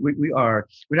 we're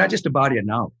not just a body of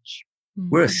knowledge.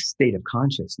 We're a state of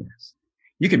consciousness.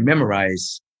 You can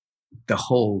memorize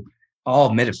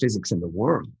all metaphysics in the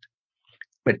world,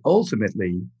 but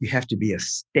ultimately you have to be a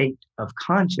state of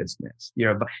consciousness.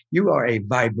 You are a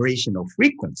vibrational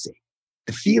frequency,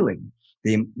 the feeling,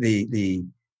 the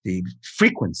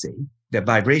frequency, the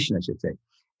vibration, I should say.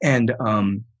 And,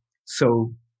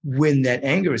 so when that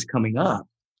anger is coming up,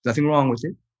 nothing wrong with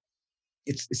it.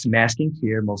 It's masking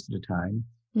fear most of the time.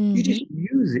 You just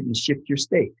use it and shift your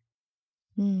state.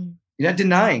 You're not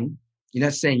denying. You're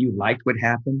not saying you liked what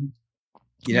happened.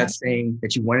 You're not saying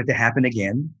that you want it to happen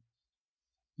again.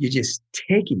 You're just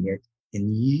taking it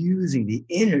and using the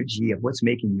energy of what's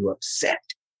making you upset,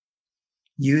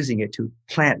 using it to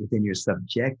plant within your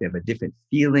subjective a different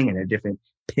feeling and a different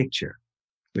picture.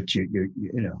 But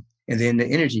and then the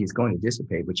energy is going to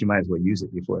dissipate, but you might as well use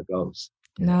it before it goes.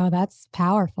 No, that's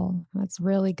powerful. That's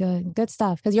really good. Good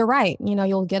stuff. Because you're right.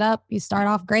 You'll get up, you start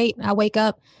off great. I wake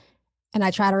up and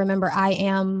I try to remember I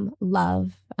am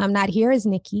love. I'm not here as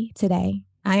Nikki today.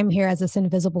 I am here as this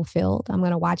invisible field. I'm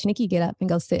going to watch Nikki get up and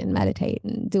go sit and meditate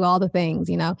and do all the things,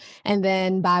 and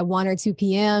then by 1 or 2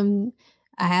 p.m.,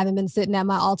 I haven't been sitting at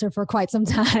my altar for quite some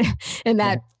time. And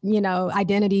that,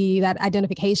 identity, that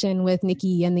identification with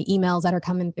Nikki and the emails that are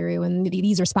coming through and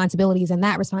these responsibilities and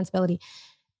that responsibility,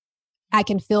 I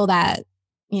can feel that,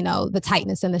 the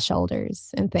tightness in the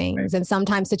shoulders and things. Right. And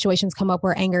sometimes situations come up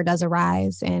where anger does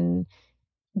arise. And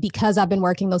because I've been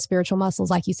working those spiritual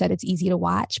muscles, like you said, it's easy to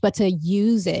watch, but to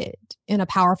use it in a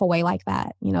powerful way like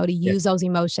that, to use those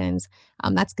emotions,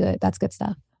 that's good. That's good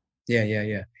stuff.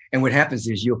 Yeah. And what happens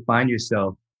is you'll find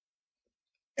yourself,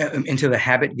 until the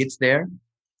habit gets there,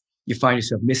 you find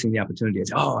yourself missing the opportunity.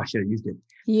 It's, I should have used it.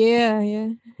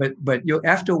 Yeah. But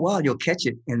after a while, you'll catch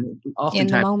it. And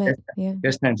oftentimes, in the moment,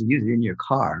 there's times to use it in your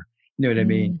car. You know what I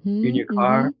mean? You're in your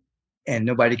car and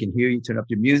nobody can hear you. Turn up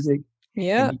the music.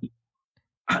 Yeah.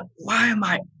 Why am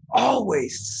I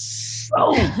always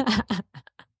so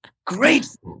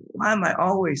grateful? Why am I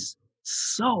always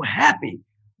so happy?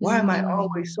 Why am I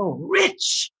always so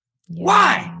rich? Yes.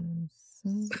 Why?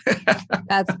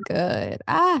 That's good.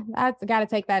 I got to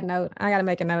take that note. I got to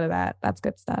make a note of that. That's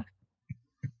good stuff.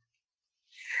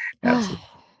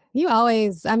 You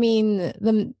always, I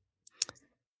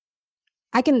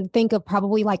can think of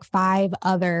probably like 5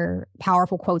 other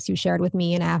powerful quotes you shared with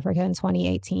me in Africa in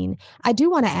 2018. I do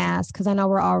want to ask, because I know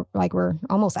we're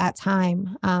almost at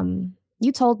time.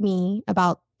 You told me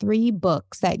about 3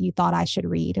 books that you thought I should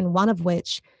read, and one of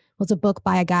which was a book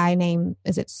by a guy named,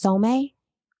 is it Some,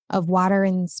 of Water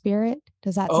and Spirit?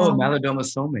 Does that sound? Malidoma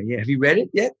Some. Yeah. Have you read it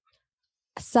yet?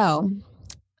 So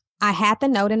I had the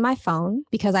note in my phone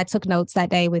because I took notes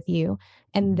that day with you.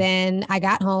 And then I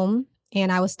got home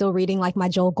and I was still reading like my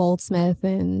Joel Goldsmith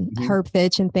and Herb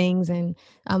Fitch and things, and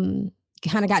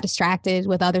kind of got distracted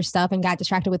with other stuff and got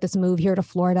distracted with this move here to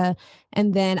Florida.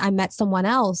 And then I met someone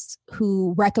else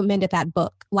who recommended that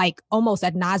book, like almost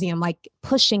ad nauseum, like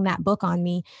pushing that book on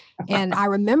me. And I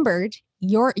remembered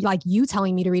you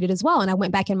telling me to read it as well. And I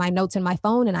went back in my notes in my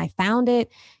phone and I found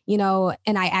it, and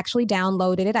I actually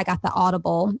downloaded it. I got the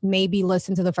Audible, maybe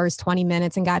listened to the first 20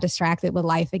 minutes and got distracted with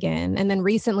life again. And then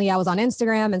recently I was on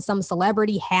Instagram and some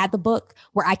celebrity had the book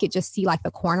where I could just see like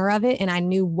the corner of it and I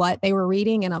knew what they were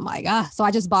reading. And I'm like, so I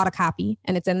just bought a copy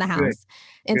and it's in the house.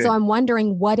 Good. And so I'm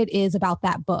wondering what it is about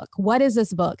that book. What is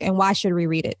this book and why should we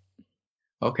read it?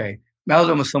 Okay.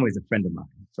 Malidoma Some is a friend of mine,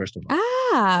 first of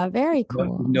all. Very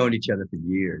cool. We've known each other for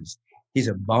years. He's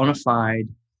a bona fide,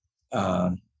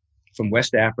 from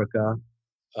West Africa,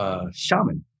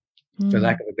 shaman, for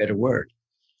lack of a better word.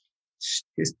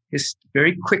 His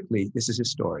very quickly, this is his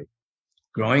story.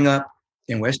 Growing up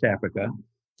in West Africa,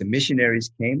 the missionaries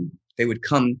came. They would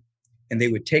come and they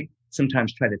would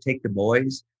sometimes try to take the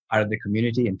boys out of the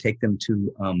community and take them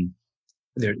to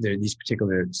these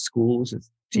particular schools that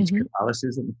teach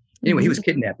Catholicism. Anyway, he was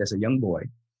kidnapped as a young boy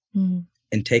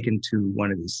and taken to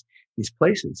one of these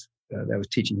places that was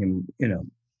teaching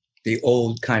him, the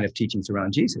old kind of teachings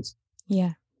around Jesus.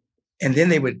 Yeah. And then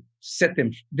they would set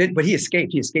them, but he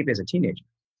escaped. He escaped as a teenager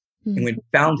and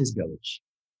found his village.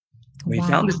 When he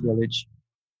found his village,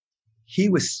 he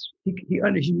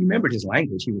remembered his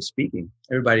language he was speaking.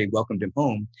 Everybody welcomed him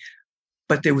home.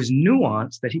 But there was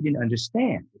nuance that he didn't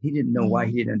understand. He didn't know why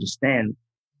he didn't understand.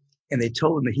 And they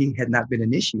told him that he had not been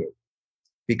initiated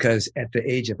because at the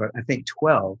age of, I think,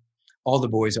 12, all the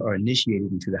boys are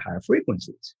initiated into the higher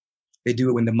frequencies. They do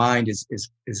it when the mind is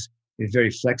is very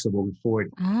flexible before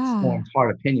it forms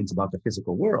hard opinions about the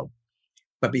physical world.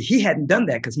 But he hadn't done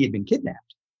that because he had been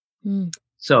kidnapped.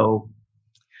 So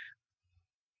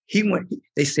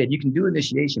they said, you can do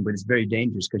initiation, but it's very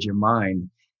dangerous because your mind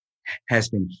has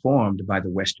been formed by the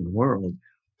Western world,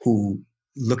 who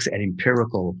looks at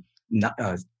empirical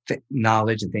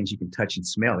knowledge and things you can touch and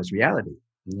smell as reality.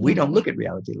 We don't look at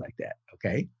reality like that.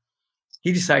 Okay.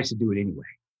 He decides to do it anyway.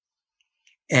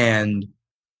 And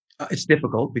it's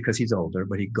difficult because he's older,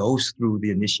 but he goes through the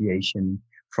initiation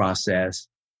process.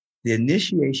 The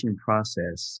initiation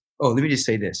process. Oh, let me just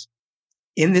say this.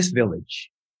 In this village,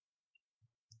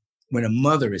 when a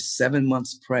mother is 7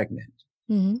 months pregnant,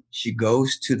 she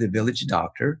goes to the village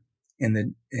doctor, and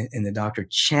the doctor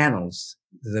channels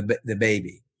the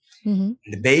baby.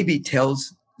 The baby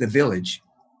tells the village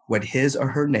what his or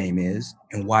her name is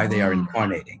and why they are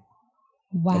incarnating.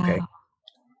 Wow. Okay.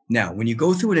 Now, when you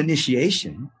go through an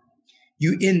initiation,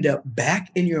 you end up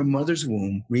back in your mother's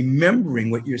womb,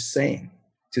 remembering what you're saying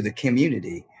to the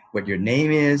community, what your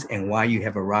name is and why you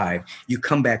have arrived. You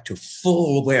come back to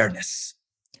full awareness.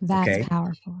 That's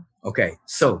powerful. Okay.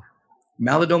 So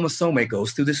Malidoma Some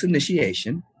goes through this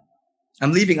initiation.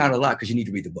 I'm leaving out a lot because you need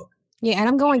to read the book. Yeah, and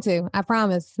I'm going to. I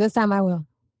promise. This time I will.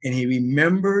 And he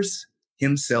remembers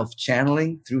himself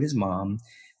channeling through his mom.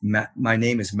 My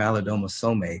name is Malidoma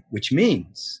Some, which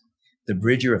means the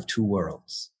bridger of two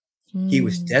worlds. He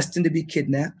was destined to be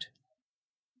kidnapped.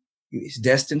 He was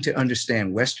destined to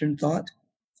understand Western thought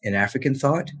and African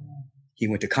thought. He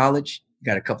went to college,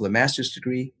 got a couple of master's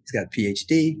degrees. He's got a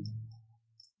PhD.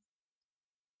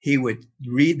 He would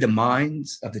read the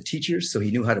minds of the teachers, so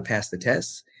he knew how to pass the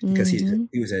tests because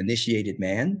he was an initiated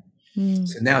man.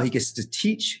 So now he gets to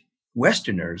teach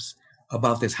Westerners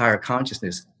about this higher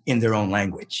consciousness in their own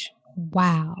language.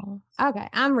 Wow. Okay,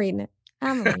 I'm reading it.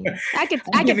 I could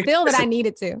feel that I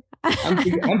needed to.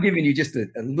 I'm giving you just a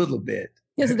little bit.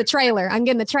 This is the trailer. I'm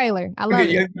getting the trailer. I love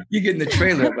it. You're getting the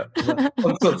trailer.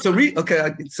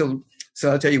 So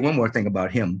I'll tell you one more thing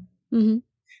about him.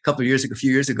 A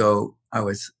few years ago, I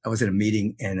was at a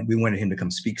meeting and we wanted him to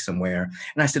come speak somewhere.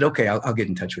 And I said, okay, I'll get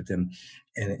in touch with him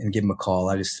and give him a call.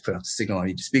 I just put out the signal. I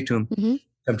need to speak to him.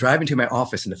 I'm driving to my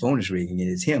office and the phone is ringing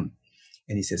and it's him.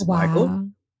 And he says, Michael,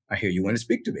 I hear you want to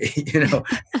speak to me.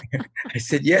 I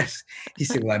said, yes. He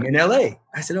said, well, I'm in LA.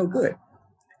 I said, oh, good.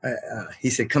 He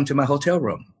said, come to my hotel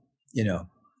room, So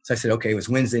I said, okay, it was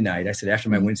Wednesday night. I said, after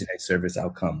my Wednesday night service, I'll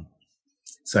come.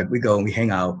 So we go and we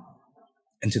hang out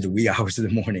into the wee hours of the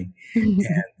morning. And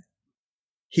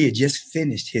he had just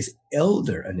finished his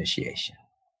elder initiation.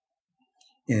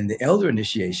 In the elder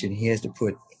initiation, he has to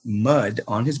put mud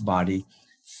on his body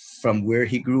from where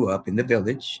he grew up in the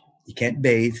village. He can't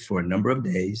bathe for a number of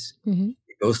days. He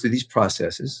goes through these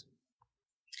processes.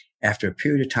 After a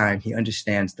period of time, he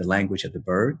understands the language of the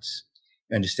birds.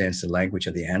 He understands the language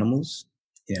of the animals.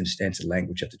 He understands the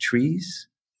language of the trees.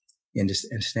 He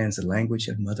understands the language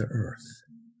of Mother Earth.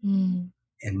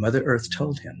 And Mother Earth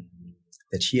told him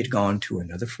that she had gone to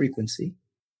another frequency.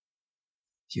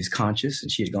 She was conscious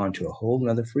and she had gone to a whole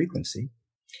other frequency.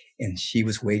 And she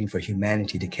was waiting for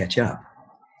humanity to catch up.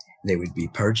 There would be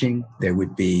purging. There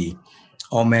would be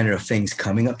all manner of things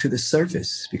coming up to the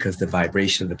surface because the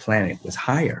vibration of the planet was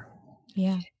higher.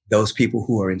 Yeah. Those people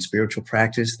who are in spiritual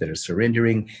practice that are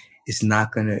surrendering, it's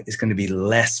going to be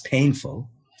less painful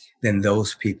than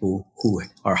those people who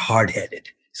are hard-headed,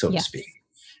 so to speak.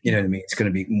 You know what I mean? It's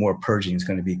going to be more purging. It's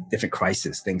going to be different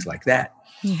crises, things like that.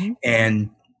 And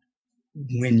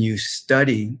when you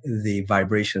study the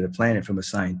vibration of the planet from a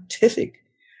scientific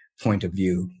point of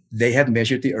view, they have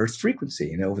measured the Earth's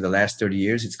frequency. And over the last 30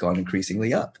 years, it's gone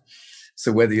increasingly up.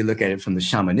 So whether you look at it from the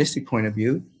shamanistic point of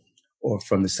view or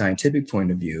from the scientific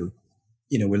point of view,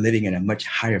 we're living in a much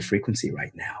higher frequency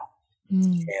right now.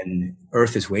 And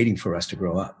Earth is waiting for us to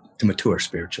grow up, to mature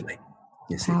spiritually.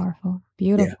 Powerful.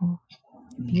 Beautiful.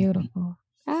 Beautiful.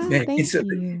 Thank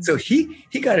you. So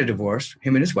he got a divorce,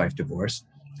 him and his wife divorced.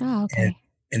 Oh, okay.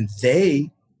 And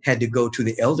they had to go to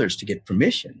the elders to get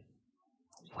permission.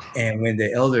 Wow. And when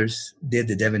the elders did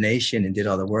the divination and did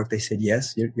all the work, they said,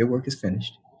 yes, your work is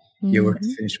finished. Your work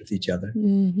is finished with each other.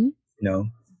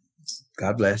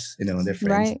 God bless, and their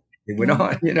friends. Right. They went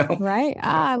on, Right.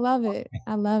 I love it.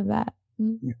 I love that.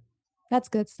 That's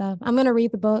good stuff. I'm going to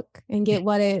read the book and get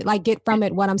get from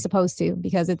it what I'm supposed to,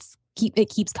 because it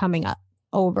keeps coming up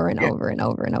over and over and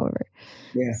over and over.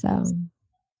 Yeah. So,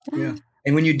 yeah.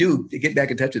 And when you do, get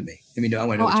back in touch with me. Let me know. I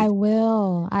want to know. I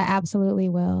will. I absolutely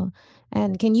will.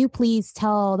 And can you please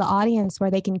tell the audience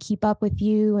where they can keep up with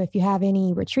you if you have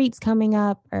any retreats coming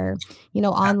up or,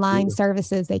 online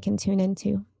services they can tune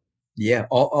into? Yeah,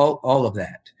 all of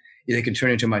that. They can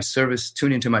tune into my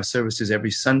services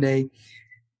every Sunday,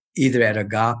 either at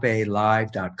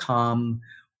agapelive.com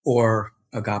or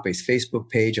Agape's Facebook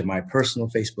page or my personal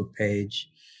Facebook page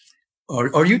or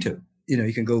YouTube.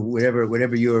 You can go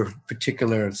whatever your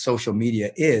particular social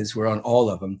media is. We're on all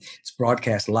of them. It's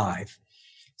broadcast live.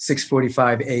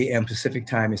 6:45 a.m. Pacific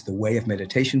time is the Way of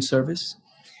Meditation service.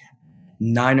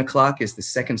 9 o'clock is the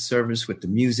second service with the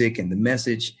music and the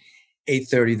message.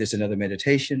 8:30, there's another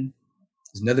meditation.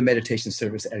 There's another meditation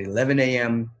service at 11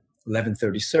 a.m.,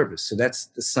 11:30 service. So that's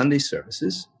the Sunday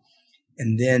services.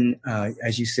 And then,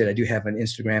 as you said, I do have an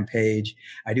Instagram page.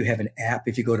 I do have an app.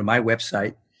 If you go to my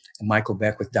website,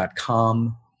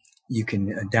 michaelbeckwith.com, you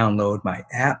can download my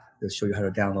app. They'll show you how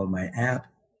to download my app.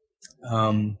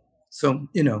 So,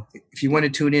 if you want to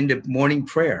tune into morning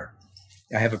prayer,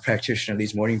 I have a practitioner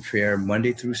leads morning prayer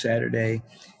Monday through Saturday,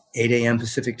 8 a.m.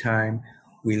 Pacific time.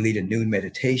 We lead a noon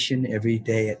meditation every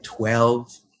day at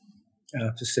 12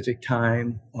 Pacific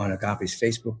time on Agape's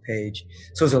Facebook page.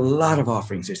 So there's a lot of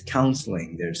offerings. There's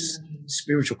counseling. There's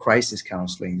spiritual crisis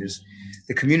counseling.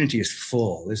 The community is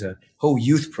full. There's a whole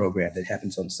youth program that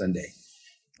happens on Sunday.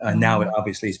 Now it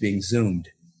obviously is being Zoomed.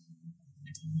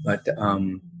 But,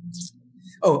 and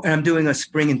I'm doing a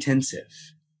spring intensive.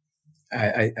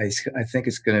 I think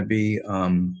it's going to be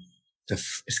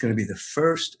the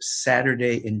first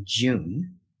Saturday in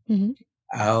June. Mm-hmm.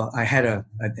 I had a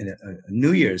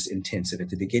New Year's intensive at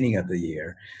the beginning of the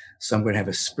year, so I'm going to have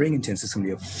a spring intensive. It's going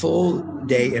to be a full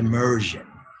day immersion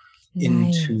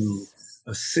into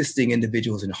assisting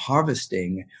individuals in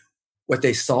harvesting what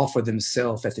they saw for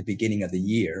themselves at the beginning of the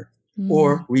year,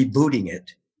 or rebooting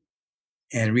it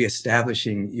and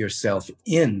reestablishing yourself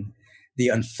in the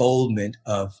unfoldment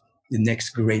of the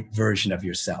next great version of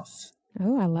yourself.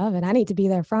 Oh, I love it. I need to be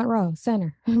there front row,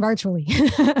 center, virtually.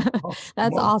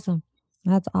 That's awesome.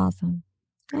 That's awesome.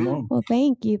 Come on. Well,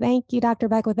 thank you. Thank you, Dr.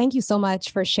 Beckwith. Thank you so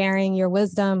much for sharing your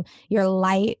wisdom, your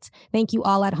light. Thank you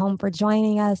all at home for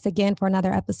joining us again for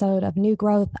another episode of New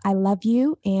Growth. I love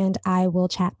you, and I will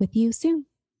chat with you soon.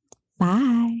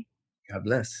 Bye. God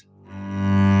bless.